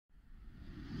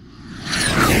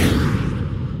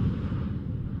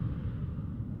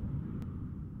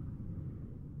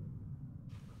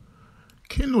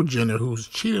Kendall Jenner, who's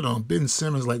cheated on Ben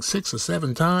Simmons like 6 or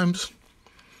 7 times.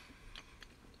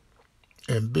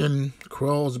 And Ben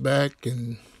crawls back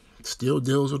and still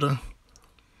deals with her.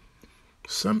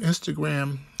 Some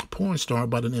Instagram porn star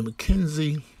by the name of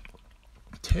Kenzie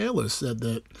Taylor said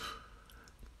that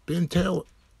Ben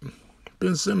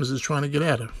Simmons is trying to get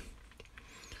at her.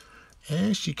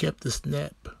 And she kept the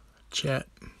Snapchat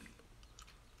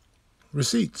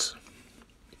receipts.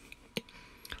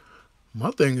 My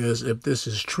thing is, if this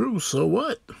is true, so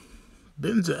what?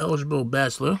 Ben's an eligible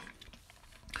bachelor.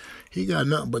 He got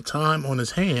nothing but time on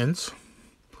his hands.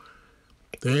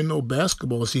 There ain't no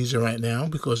basketball season right now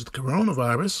because of the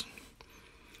coronavirus.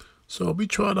 So we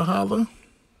try to holler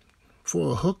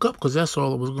for a hookup, because that's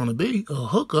all it was going to be, a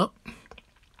hookup.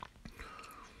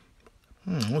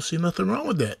 I don't see nothing wrong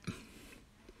with that.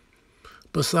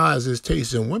 Besides his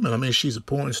taste in women, I mean, she's a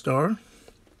porn star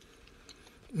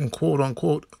and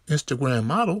quote-unquote Instagram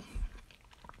model.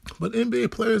 But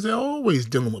NBA players, they're always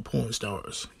dealing with porn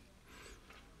stars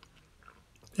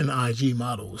and IG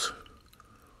models.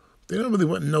 They don't really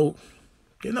want to know.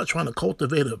 They're not trying to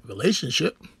cultivate a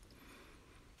relationship.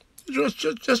 They're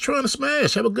just trying to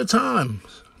smash, have a good time.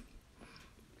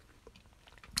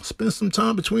 Spend some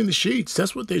time between the sheets.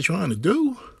 That's what they're trying to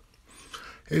do.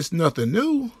 It's nothing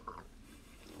new.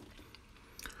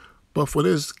 But for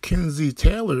this Kenzie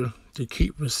Taylor to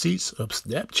keep receipts of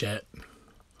Snapchat,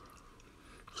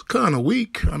 it's kind of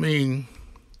weak. I mean,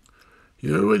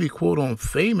 you're already quote-unquote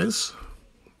famous.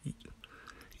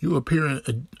 You appear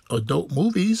in adult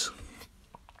movies.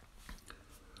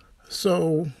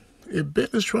 So if Ben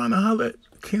is trying to holler at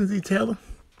Kenzie Taylor,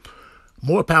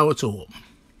 more power to him.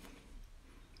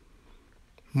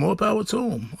 More power to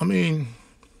him. I mean,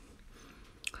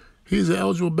 he's an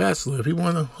eligible bachelor. If he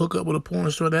want to hook up with a porn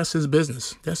star, that's his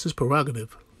business. That's his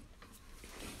prerogative.